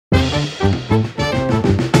Hey,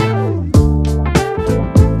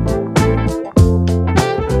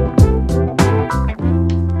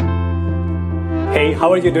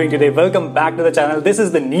 how are you doing today? Welcome back to the channel. This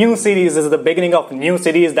is the new series. This is the beginning of a new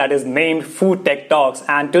series that is named Food Tech Talks.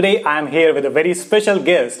 And today I am here with a very special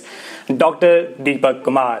guest, Dr. Deepak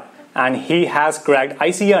Kumar. And he has cracked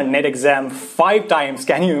ICAR NET exam 5 times,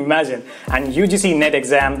 can you imagine? And UGC NET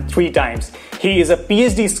exam 3 times. He is a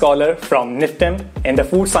PhD scholar from NIFTEM in the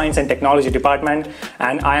Food Science and Technology department.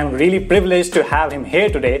 And I am really privileged to have him here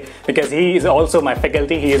today because he is also my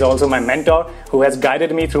faculty. He is also my mentor who has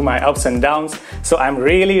guided me through my ups and downs. So I'm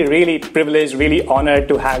really privileged, really honored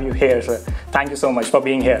to have you here, sir. Thank you so much for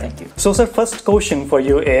being here. Thank you. So, sir, first question for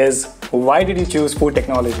you is, why did you choose food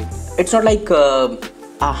technology? It's not like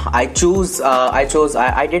I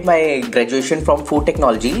did my graduation from food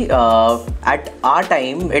technology. At our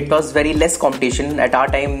time, it was very less competition. At our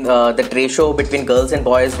time, the ratio between girls and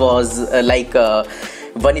boys was like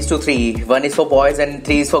 1:3. 1 is for boys and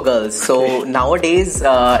 3 is for girls. So nowadays,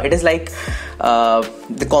 it is like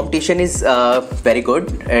the competition is very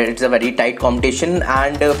good. It's a very tight competition,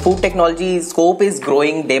 and food technology scope is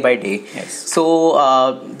growing day by day. Yes.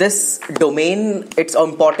 So this domain, its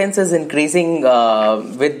importance is increasing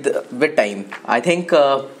with time. I think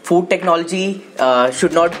food technology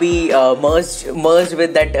should not be merged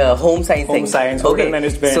with that home science thing. Home science, hotel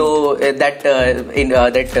management. So that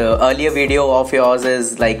earlier video of yours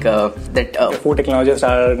is like that. Food technologists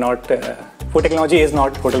are not. Food technology is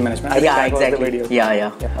not hotel management. I think that exactly. was the video.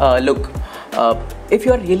 Yeah. Look, if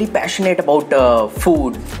you are really passionate about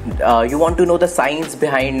food, you want to know the science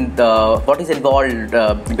behind what is involved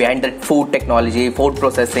behind that food technology, food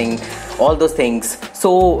processing, all those things. So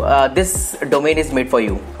this domain is made for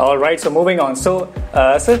you. All right. So moving on. So,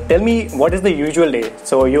 sir, tell me, what is the usual day?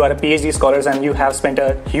 So you are a PhD scholar and you have spent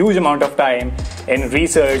a huge amount of time in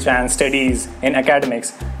research and studies in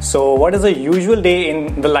academics. So what is the usual day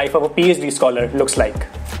in the life of a PhD scholar looks like?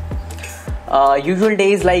 Usual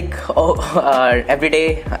days like every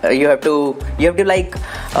day you have to like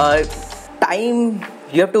time.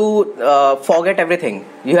 You have to forget everything.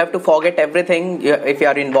 You have to forget everything. If you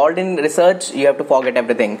are involved in research, you have to forget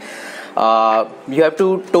everything. You have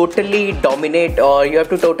to totally dominate, or you have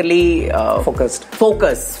to totally focus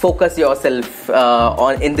yourself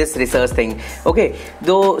in this research thing. Okay,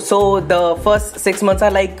 so the first 6 months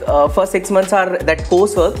are like that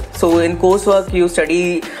coursework. So in coursework you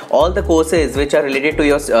study all the courses which are related to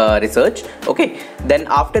your research. Okay, then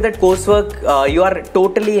after that coursework you are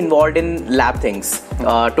totally involved in lab things,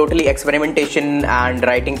 totally experimentation and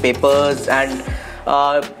writing papers, and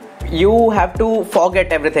you have to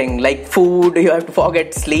forget everything like food. You have to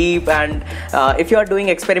forget sleep, and if you are doing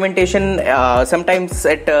experimentation, sometimes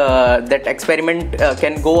that experiment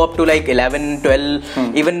can go up to like 11,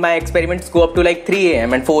 12. Even my experiments go up to like 3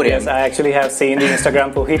 a.m. and 4 a.m. Yes, I actually have seen the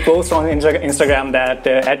Instagram post. He posts on Instagram that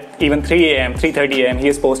at even 3 a.m., 3:30 a.m. he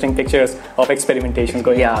is posting pictures of experimentation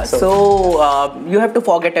going on. So you have to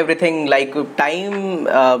forget everything like time.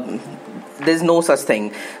 There's no such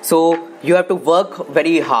thing. So you have to work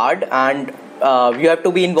very hard, and you have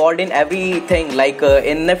to be involved in everything. Like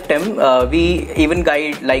in NIFTEM, we even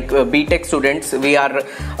guide like BTech students. We are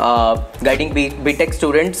guiding BTech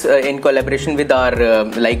students in collaboration with our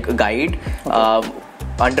like guide.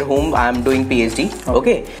 Under whom I am doing PhD.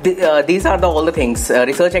 Okay. These are all the things.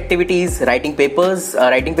 Research activities, writing papers.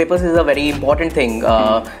 Writing papers is a very important thing.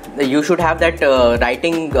 You should have that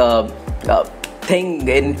writing thing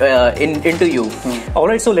into you. All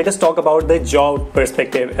right, so let us talk about the job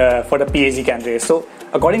perspective for the PhD candidates. So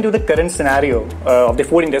according to the current scenario of the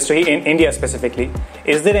food industry in India specifically,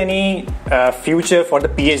 is there any future for the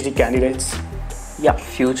PhD candidates? Yeah,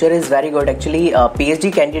 future is very good actually.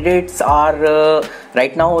 PhD candidates are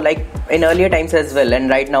right now, like in earlier times as well, and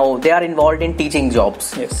right now they are involved in teaching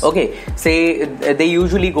jobs. Yes. Okay, say they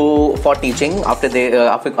usually go for teaching after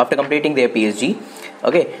completing their PhD.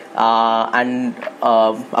 Okay, and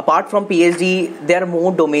apart from PhD, there are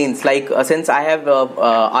more domains. Like since I have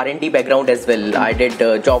R&D background as well, I did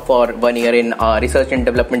a job for 1 year in research and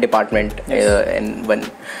development department. Yes. In one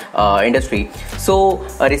industry. So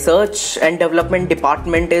research and development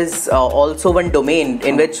department is also one domain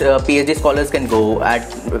in which PhD scholars can go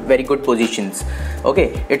at very good positions.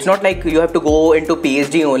 Okay, it's not like you have to go into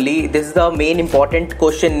PhD only. This is the main important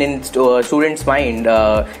question in students' mind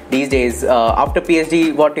these days. After PhD,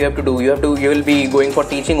 what you have to do? You will be going for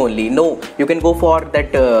teaching only. No, you can go for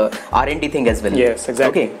that R&D thing as well. Yes,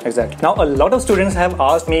 exactly. Okay. Exactly. Now, a lot of students have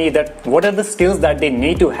asked me that what are the skills that they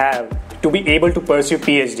need to have to be able to pursue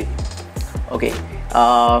PhD? Okay.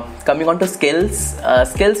 Coming on to skills.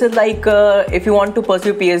 Skills is like if you want to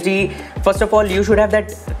pursue PhD, first of all, you should have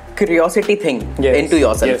that curiosity thing into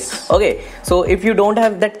yourself. Yes. Okay. So if you don't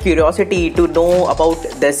have that curiosity to know about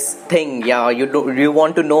this thing, you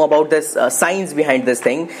want to know about this science behind this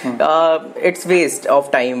thing, it's waste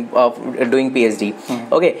of time of doing PhD.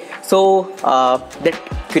 Okay. So that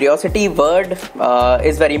curiosity word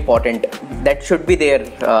is very important. That should be there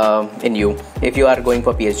in you if you are going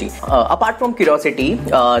for PhD. Apart from curiosity,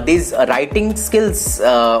 these writing skills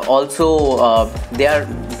also they are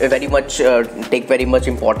very much take very much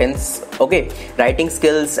importance. Okay, writing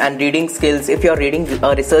skills and reading skills. If you are reading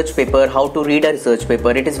a research paper, how to read a research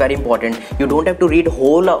paper, it is very important. You don't have to read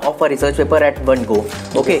whole of a research paper at one go.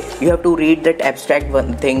 Okay, you have to read that abstract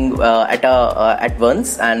one thing at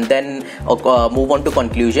once and then move on to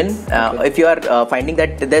conclusion. If you are finding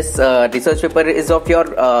that this research paper is of your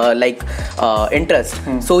interest,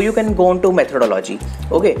 so you can go on to methodology.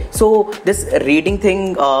 Okay, so this reading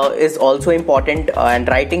thing is also important, and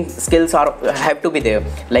writing skills have to be there,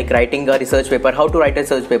 like writing a research paper, how to write a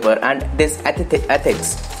research paper, and this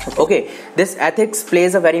ethics. Okay, this ethics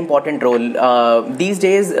plays a very important role. These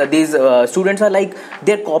days, these students are like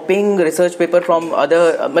they're copying research paper from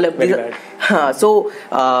other. So,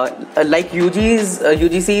 like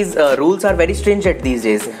UGC's rules are very stringent these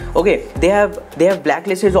days. Okay, they have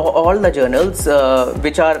blacklisted all the journals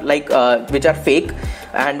which are fake,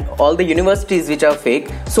 and all the universities which are fake.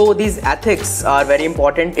 So these ethics are very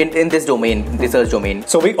important in this domain, research domain.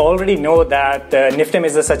 So we already know that NIFTEM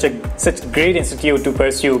is such a great institute to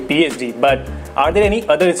pursue PhD, but are there any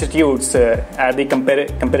other institutes at the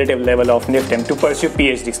comparative level of NIFTEM to pursue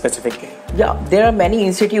PhD specifically? Yeah, there are many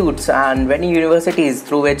institutes and many universities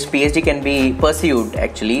through which PhD can be pursued.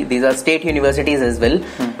 Actually, these are state universities as well.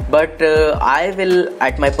 But I will,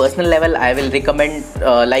 at my personal level, I will recommend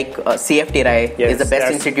CFT Rai is the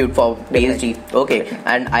best institute for PhD. Okay,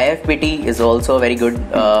 and IFPT is also a very good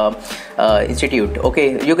institute.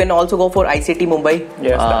 Okay, you can also go for ICT Mumbai.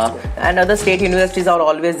 And other state universities are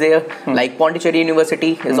always there. Like Pondicherry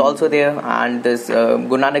University is also there, and this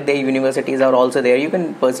Guru Nanak Dev universities are also there. You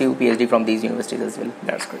can pursue PhD from these universities as well.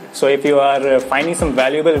 That's good. So if you are finding some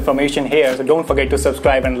valuable information here, so don't forget to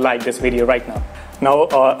subscribe and like this video right now. Now,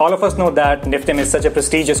 all of us know that NIFTEM is such a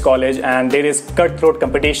prestigious college and there is cutthroat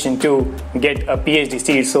competition to get a PhD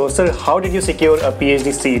seat. So, sir, how did you secure a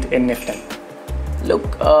PhD seat in NIFTEM?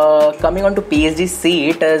 Look, coming on to PhD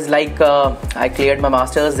seat is like I cleared my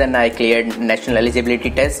masters, then I cleared national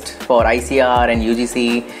eligibility test for ICAR and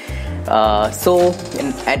UGC. So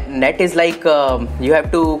at NET is like you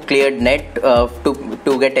have to clear NET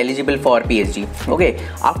to get eligible for PhD. Okay,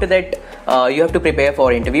 after that you have to prepare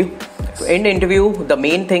for interview. So in the interview, the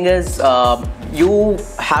main thing is you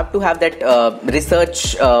have to have that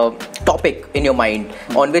research topic in your mind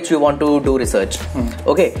on which you want to do research.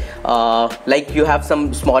 Okay, like you have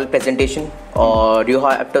some small presentation, or you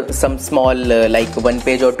have some small like 1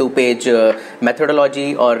 page or 2 page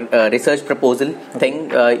methodology or research proposal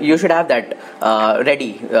thing. You should have that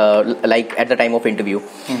ready like at the time of interview.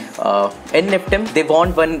 In NIFTEM, they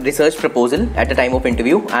want one research proposal at the time of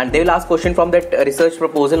interview, and they will ask question from that research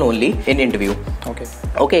proposal only in interview.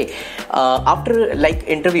 Okay. After like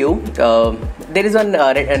interview, there is one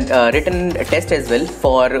written test as well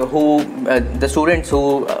for the students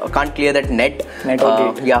who can't clear that NET.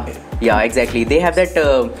 Yeah, exactly. They have that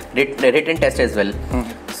written test as well.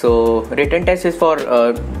 So written test is for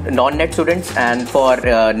non-NET students, and for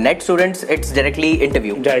NET students it's directly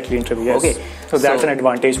interview. Yes. Okay. So that's an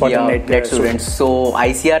advantage for the NET students. So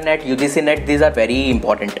ICR NET, UGC NET, these are very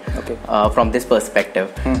important from this perspective.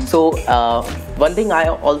 So one thing I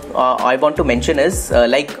want to mention is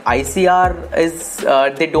like ICR is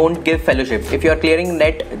they don't give fellowship. If you are clearing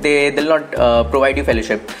NET, they'll not provide you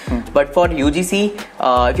fellowship. But for UGC,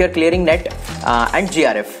 if you are clearing NET and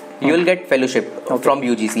GRF, you will get fellowship from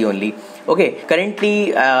UGC only. Okay,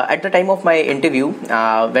 currently at the time of my interview,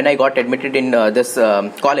 when I got admitted in this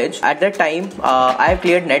college, at that time I have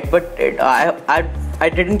cleared NET, but I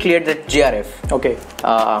didn't clear that GRF. Okay.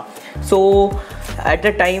 So at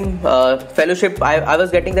the time fellowship, I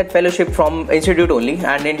was getting that fellowship from institute only,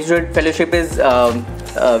 and institute fellowship is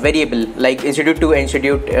variable, like institute to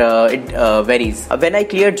institute it varies. When I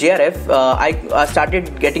cleared GRF, I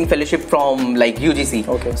started getting fellowship from like UGC.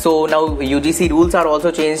 Okay. So now UGC rules are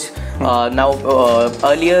also changed. Now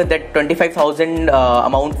earlier that 25,000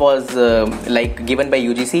 amount was like given by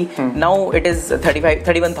UGC. Now it is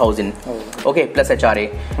 31,000. okay, plus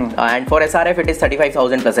HRA. And for SRF it is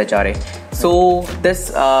 35,000 plus HRA. So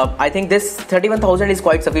this I think this 31,000 is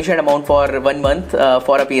quite sufficient amount for 1 month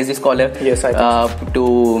for a PhD scholar. Yes, I think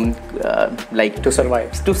to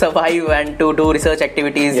survive and to do research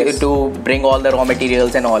activities, yes, to bring all the raw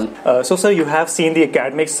materials and all. So sir, you have seen the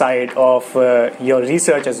academic side of your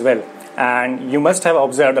research as well, and you must have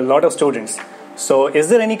observed a lot of students. So is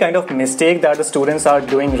there any kind of mistake that the students are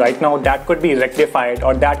doing right now that could be rectified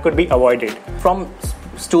or that could be avoided? From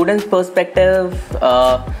students' perspective,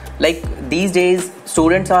 like these days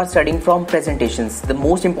students are studying from presentations. The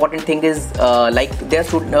most important thing is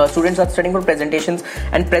students are studying from presentations,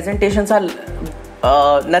 and presentations are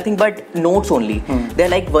nothing but notes only. They're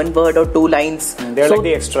like 1 word or 2 lines. They're like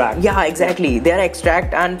the extract. Yeah, exactly. They're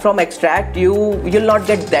extract, and from extract you'll not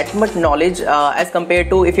get that much knowledge as compared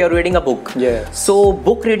to if you're reading a book. Yeah. So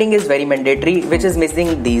book reading is very mandatory, which is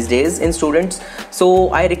missing these days in students. So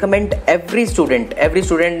I recommend every student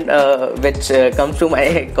which comes to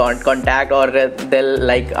my contact, or they'll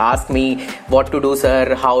like ask me what to do,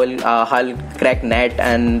 sir, how I'll crack NET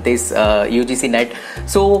and this UGC NET.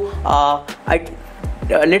 So I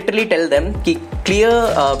literally tell them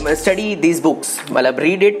study these books,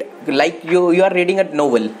 read it like you are reading a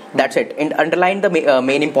novel. That's it, and underline the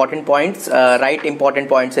main important points, write important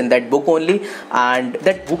points in that book only, and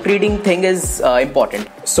that book reading thing is important.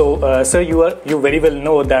 So sir, you very well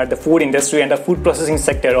know that the food industry and the food processing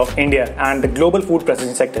sector of India and the global food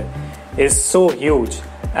processing sector is so huge,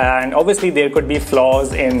 and obviously there could be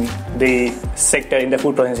flaws in the sector, in the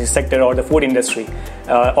food processing sector or the food industry.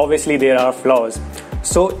 Obviously there are flaws.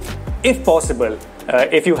 So if possible,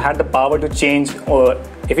 if you had the power to change, or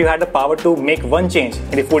if you had the power to make one change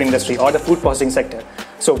in the food industry or the food processing sector,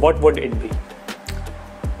 so what would it be?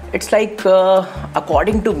 It's like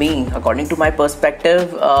according to my perspective,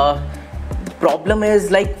 the problem is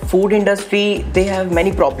like food industry, they have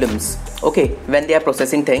many problems. Okay, when they are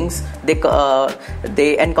processing things,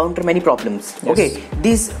 they encounter many problems. Yes. Okay,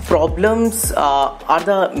 these problems are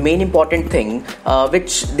the main important thing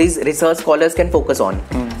which these research scholars can focus on.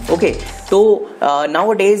 Okay, so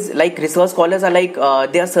nowadays like research scholars are like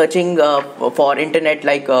they are searching for internet,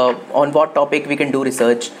 like on what topic we can do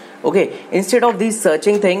research. Okay, instead of this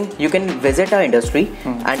searching thing, you can visit our industry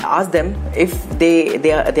and ask them if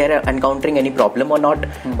they are encountering any problem or not.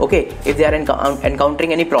 Okay, if they are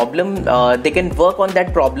encountering any problem, they can work on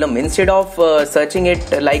that problem instead of searching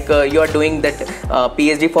it like you are doing that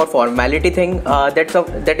PhD for formality thing.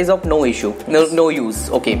 That is of no issue, no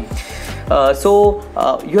use. Okay, so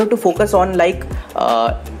you have to focus on like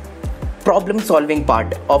problem solving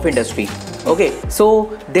part of industry. Okay,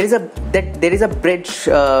 so there is a bridge.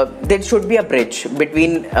 There should be a bridge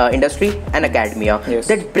between industry and academia. Yes.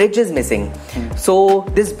 That bridge is missing. So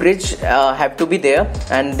this bridge have to be there,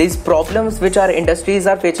 and these problems which our industries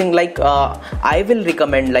are facing, like I will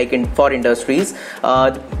recommend like for industries,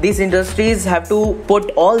 these industries have to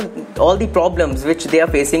put all the problems which they are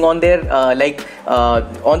facing on their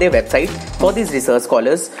on their website for these research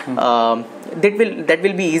scholars. That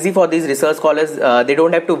will be easy for these research scholars. They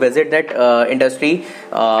don't have to visit that industry.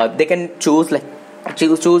 They can choose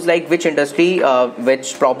like which industry,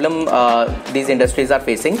 which problem these industries are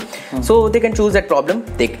facing. So they can choose that problem.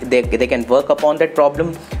 They can work upon that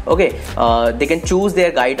problem. Okay, they can choose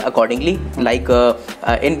their guide accordingly, like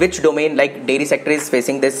in which domain, like dairy sector is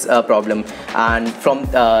facing this problem, and from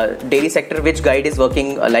dairy sector which guide is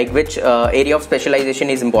working, like which area of specialization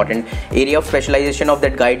is important. Area of specialization of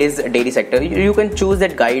that guide is dairy sector. You can choose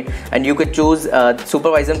that guide, and you could choose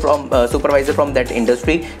supervisor from that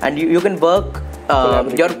industry, and you can work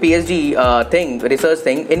your PhD research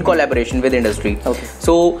thing in collaboration with industry. Okay.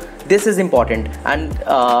 So this is important, and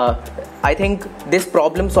I think this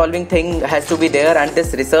problem solving thing has to be there, and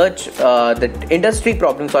this research, the industry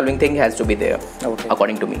problem solving thing has to be there. Okay.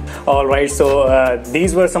 According to me. All right, so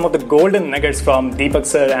these were some of the golden nuggets from Deepak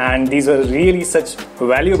sir, and these were really such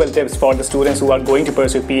valuable tips for the students who are going to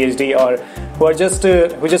pursue PhD, or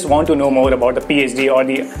who just want to know more about the PhD or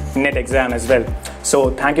the NET exam as well.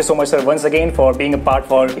 So thank you so much, sir, once again for being a part,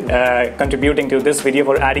 for contributing to this video,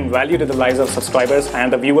 for adding value to the lives of subscribers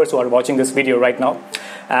and the viewers who are watching this video right now.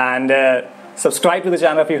 And subscribe to the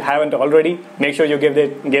channel if you haven't already. Make sure you give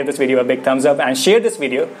this video a big thumbs up, and share this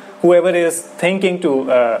video whoever is thinking to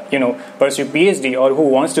pursue PhD or who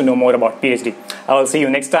wants to know more about PhD. I will see you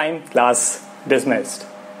next time. Class dismissed.